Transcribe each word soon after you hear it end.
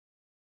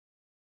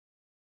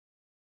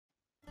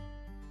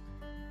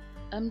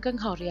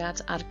Ymgynghoriad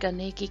ar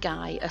gynnig i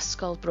Cau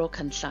Ysgol Bro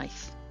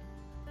Cynllaith.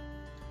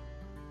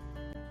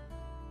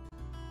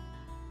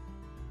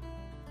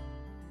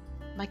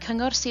 Mae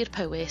Cyngor Sir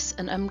Powys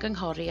yn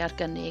ymgynghori ar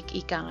gynnig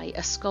i Cau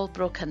Ysgol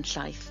Bro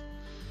Cynllaith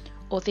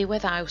o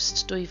ddiwedd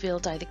Awst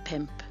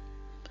 2025,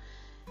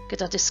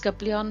 gyda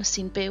disgyblion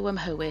sy'n byw ym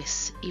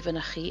Mhowys i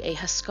fynychu eu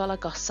hysgol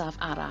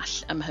agosaf arall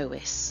ym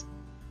Mhowys.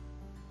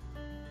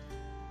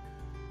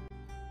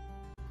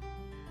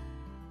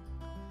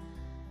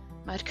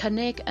 Mae'r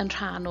cynnig yn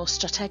rhan o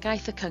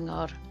strategaeth y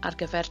Cyngor ar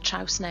gyfer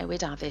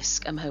Trawsnewid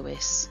Addysg ym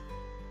Mhowys.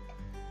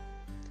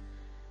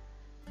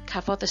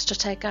 Cafodd y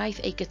strategaeth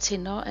ei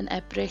gytuno yn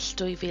Ebrill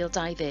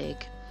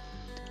 2020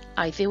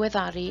 a'i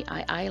ddiweddaru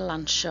a'i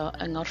ail-lansio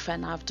yng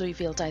Ngorffennaf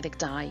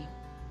 2022.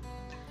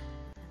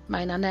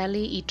 Mae'n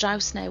anelu i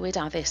drawsnewid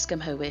addysg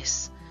ym Mhowys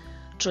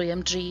drwy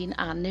ymdrin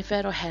â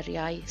nifer o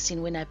heriau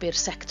sy'n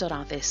wynebu'r sector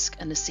addysg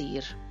yn y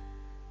sir.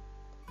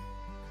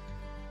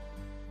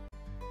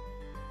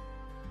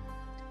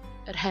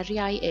 Yr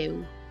heriau yw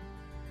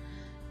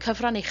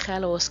cyfran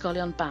uchel o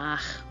ysgolion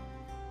bach,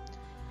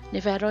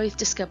 niferoedd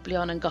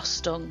disgyblion yn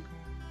gostwng,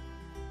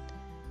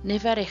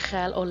 nifer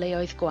uchel o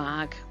leoedd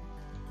gwag,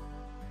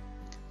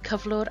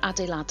 cyflwr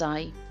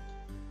adeiladau,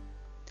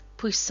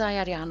 pwysau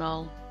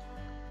ariannol,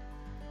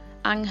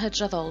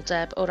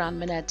 anghydraddoldeb o ran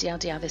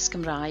mynediad i addysg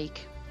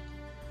Gymraeg,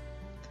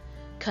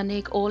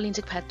 cynnig ôl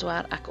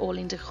 14 ac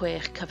ôl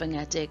 16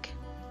 cyfyngedig,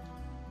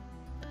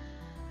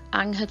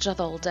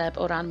 anghydraddoldeb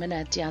o ran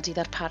mynediad i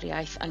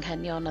ddarpariaeth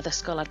anghenion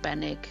addysgol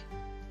arbennig,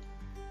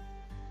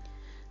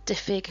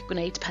 diffyg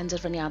gwneud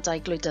penderfyniadau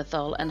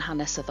gwleidyddol yn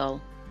hanesyddol.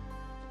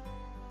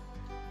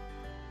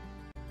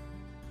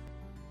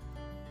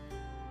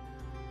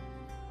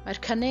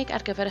 Mae'r cynnig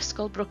ar gyfer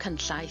Ysgol Bro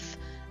Cynllaith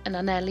yn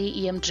anelu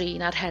i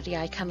ymdrin ar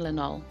heriau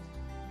canlynol.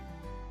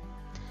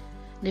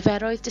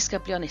 Niferoedd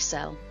disgyblion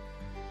isel.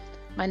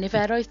 Mae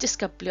niferoedd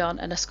disgyblion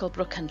yn Ysgol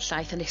Bro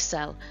Cynllaith yn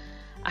isel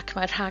ac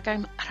mae'r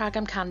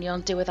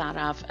rhagamcanion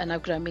diweddaraf yn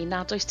awgrymu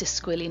nad oes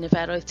disgwyl i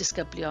niferoedd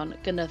disgyblion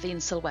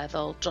gynyddu'n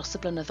sylweddol dros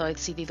y blynyddoedd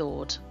sydd i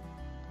ddod.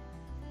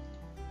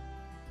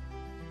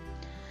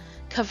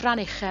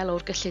 Cyfran uchel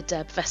o'r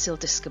gyllideb fesul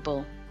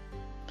disgybl.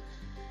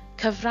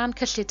 Cyfran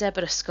cyllideb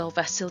yr ysgol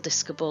fesul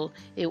disgybl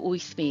yw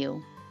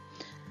 8,000.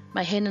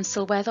 Mae hyn yn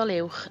sylweddol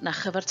uwch na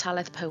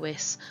chyfartaledd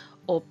Powys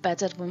o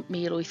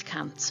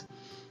 4,800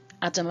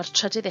 a dyma'r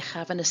trydydd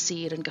uchaf yn y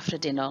sir yn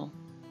gyffredinol.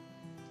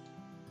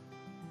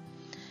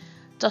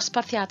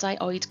 Dosbarthiadau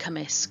oed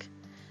cymysg.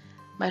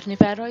 Mae'r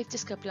niferoedd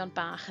disgyblion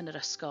bach yn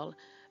yr ysgol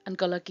yn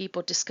golygu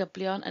bod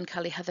disgyblion yn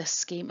cael eu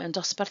haddysgu mewn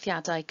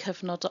dosbarthiadau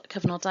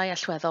cyfnodau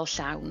allweddol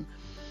llawn,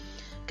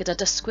 gyda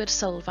dysgwyr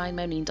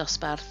sylfaen mewn un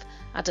dosbarth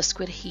a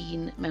dysgwyr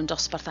hŷn mewn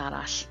dosbarth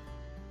arall.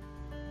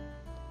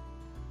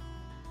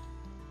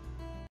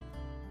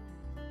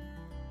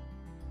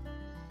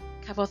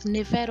 Cafodd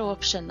nifer o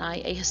opsiynau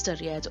eu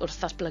hystyried wrth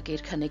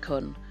ddatblygu'r cynnig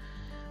hwn.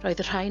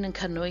 Roedd y rhain yn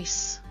cynnwys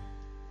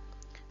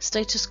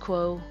status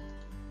quo,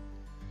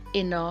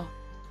 uno,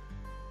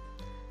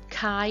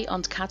 cau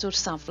ond cadw'r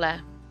safle,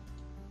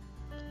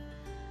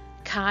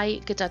 cau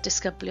gyda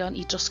disgyblion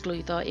i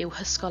drosglwyddo i'w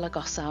hysgol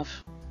agosaf,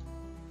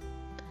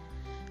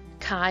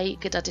 cau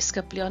gyda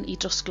disgyblion i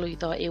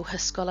drosglwyddo i'w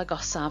hysgol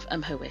agosaf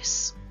ym Mhowys.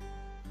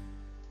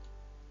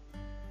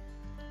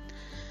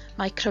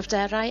 Mae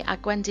cryfderau a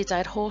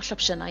gwendidau'r holl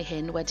opsiynau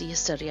hyn wedi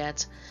hystyried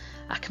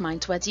ac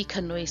maent wedi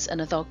cynnwys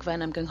yn y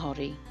ddogfen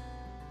ymgynghori.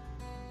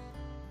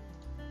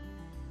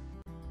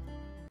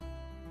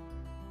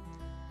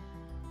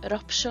 Yr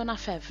opsiwn a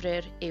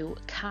ffefryr yw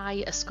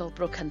Cau Ysgol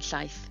Bro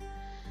Cynllaith,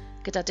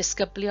 gyda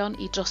disgyblion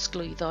i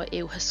drosglwyddo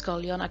i'w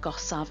hysgolion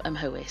agosaf ym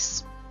Mhowys.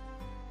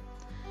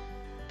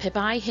 Pe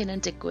bai hyn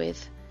yn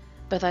digwydd,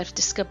 byddai'r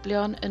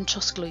disgyblion yn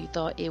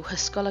trosglwyddo i'w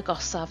hysgol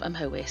agosaf ym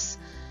Mhowys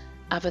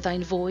a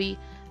fyddai'n fwy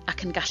ac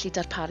yn gallu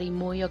darparu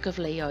mwy o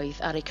gyfleoedd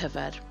ar eu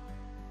cyfer.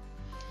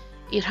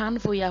 I'r rhan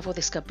fwyaf o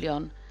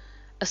ddisgyblion,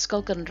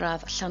 ysgol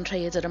gynradd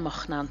Llanrhaeadr y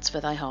Mochnant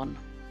fyddai hon.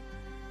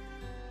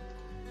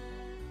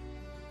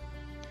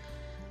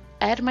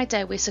 Mae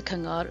dewis y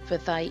Cyngor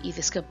fyddai i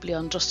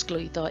ddisgyblion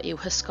drosglwyddo i'w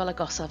hysgol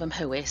agosaf ym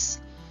Mhowys,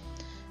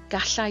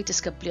 gallai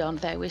disgyblion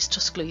ddewis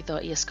trosglwyddo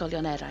i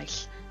ysgolion eraill,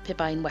 pe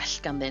bai'n well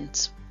ganddynt.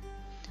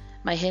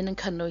 Mae hyn yn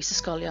cynnwys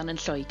ysgolion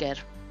yn Lloegr.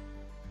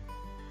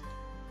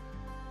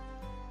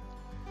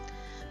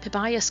 Pe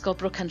bai Ysgol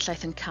Bro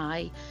Cynllaith yn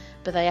cau,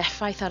 byddai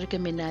effaith ar y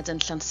gymuned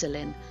yn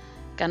Llansilin,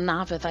 gan na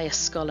fyddai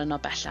ysgol yno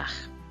bellach.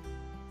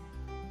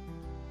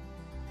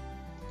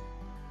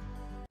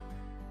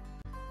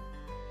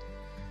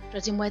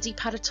 Rydym wedi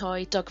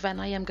paratoi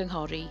dogfennau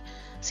ymgynghori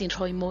sy'n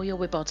rhoi mwy o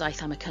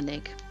wybodaeth am y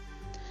cynnig.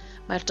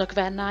 Mae'r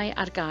dogfennau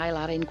ar gael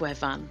ar ein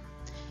gwefan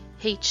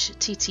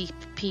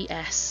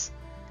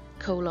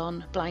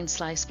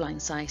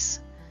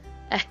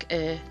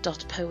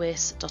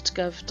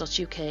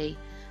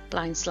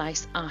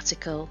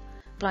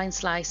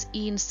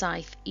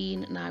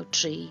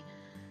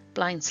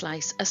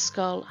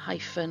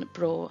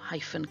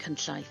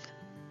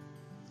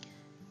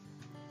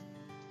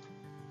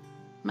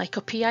Mae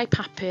copïau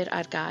papur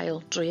ar gael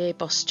drwy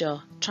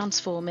e-bostio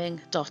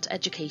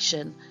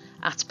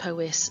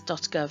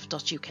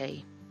transforming.education@powys.gov.uk.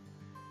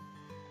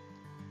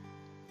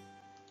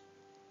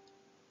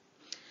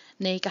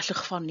 Neu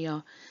gallwch ffonio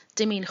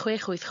dim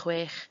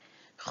 1686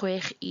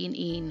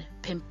 611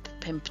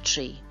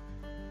 553.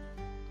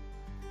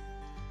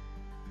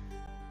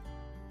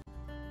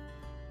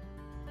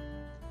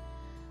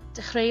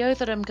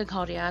 Dechreuodd yr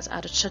ymgynghoriad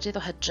ar y 3 o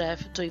Hydref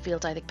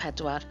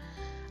 2024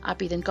 a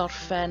bydd yn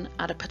gorffen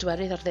ar y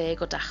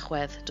 14 o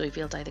Dachwedd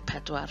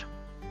 2024.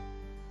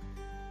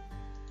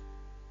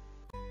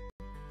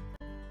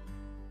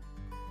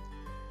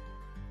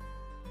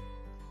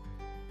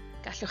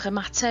 Gallwch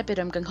ymateb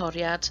i'r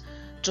ymgynghoriad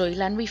drwy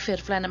lenwi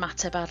ffurflen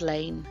ymateb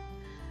ar-lein,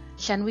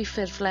 llenwi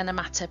ffurflen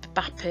ymateb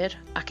bapur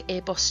ac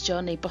e-bostio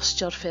neu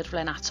bostio'r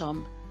ffurflen atom,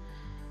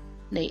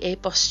 neu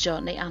e-bostio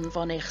neu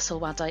anfon eich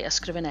sylwadau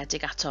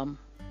ysgrifenedig atom.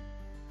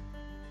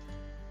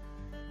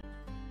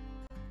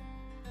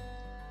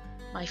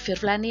 Mae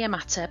ffurflenni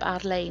ymateb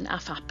ar-lein a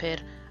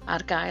phapur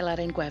ar gael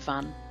ar ein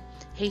gwefan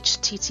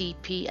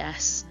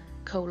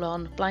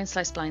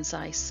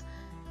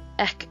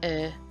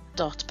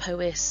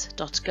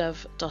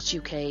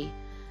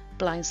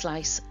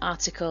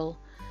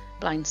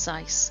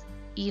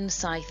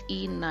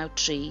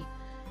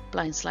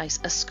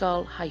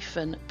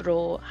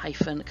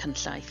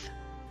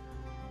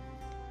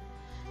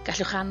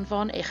Gallwch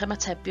anfon eich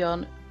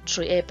ymatebion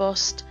trwy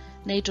e-bost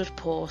neu drwy'r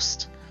post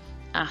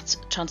at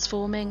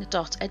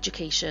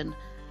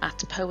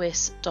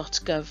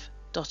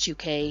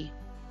transforming.education@powys.gov.uk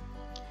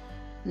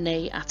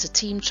neu at y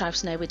Tîm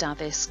Trawsnewid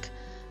Addysg,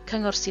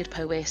 Cyngor Sir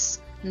Powys,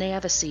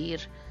 Neuadd y Sir,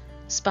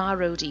 Spa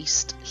Road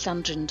East,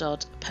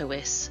 Llandrindod,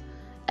 Mhowys,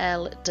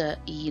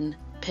 LD1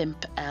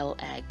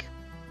 5LEG.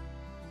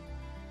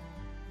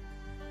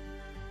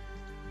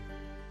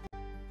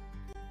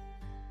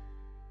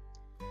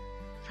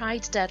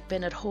 Rhaid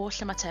derbyn yr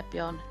holl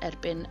ymatebion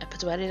erbyn y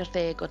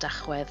 14 o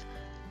Dachwedd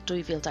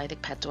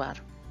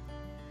 2024.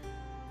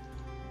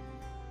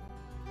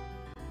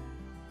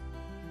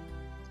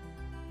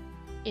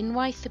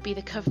 Unwaith y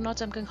bydd y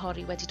cyfnod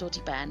ymgynghori wedi dod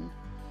i ben,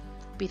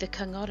 bydd y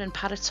Cyngor yn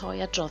paratoi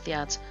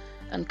adroddiad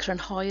yn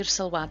crynhoi'r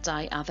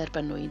sylwadau a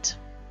dderbynwyd.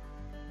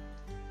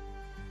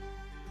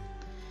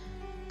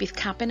 Bydd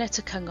Cabinet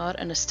y Cyngor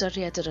yn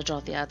ystyried yr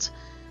adroddiad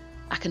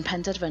ac yn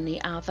penderfynu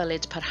a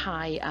ddylid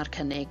parhau ar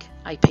cynnig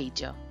a'i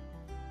peidio.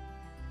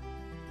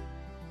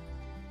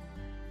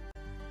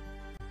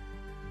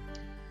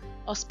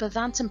 Os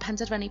byddant yn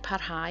penderfynu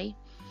parhau,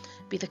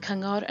 bydd y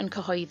Cyngor yn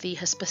cyhoeddi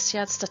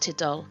hysbysiad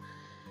statudol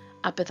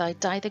a byddai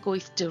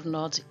 28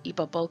 diwrnod i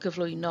bobl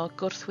gyflwyno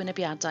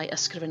gwrthwynebiadau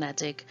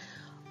ysgrifenedig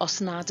os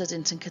nad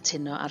ydynt yn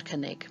cytuno â'r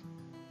cynnig.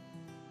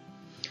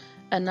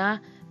 Yna,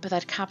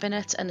 byddai'r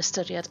Cabinet yn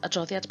ystyried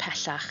adroddiad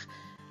pellach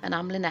yn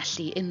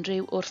amlinellu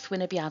unrhyw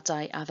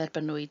wrthwynebiadau a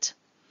dderbynwyd,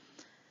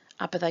 a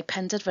byddai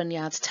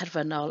penderfyniad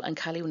terfynol yn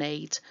cael ei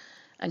wneud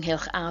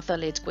ynghylch a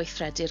ddylid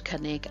gweithredu'r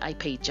cynnig a'i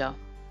peidio.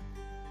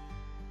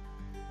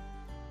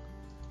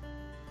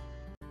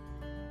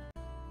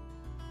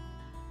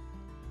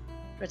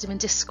 Rydym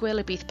yn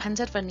disgwyl y bydd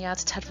penderfyniad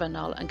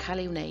terfynol yn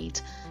cael ei wneud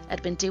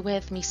erbyn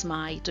diwedd mis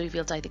Mai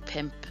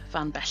 2025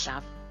 fan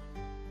bellaf.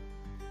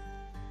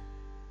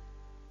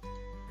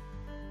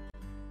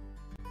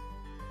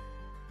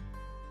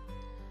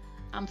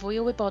 Am fwy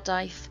o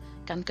wybodaeth,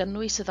 gan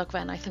gynnwys y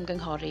ddogfennaeth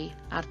ymgynghori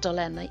a'r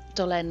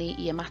dolenni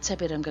i ymateb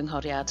i'r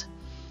ymgynghoriad,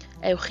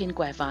 ewch i'n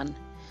gwefan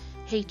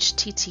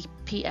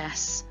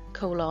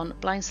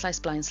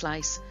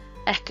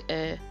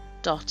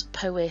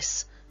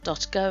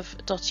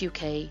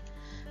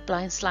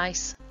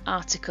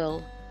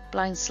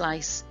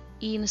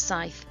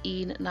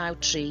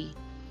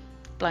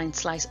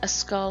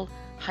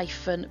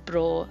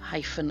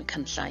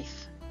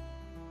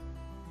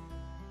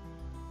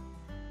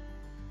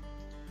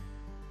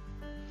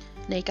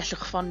Neu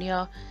gallwch ffonio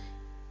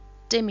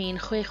dim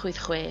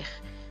 1686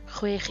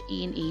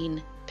 611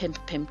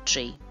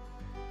 553.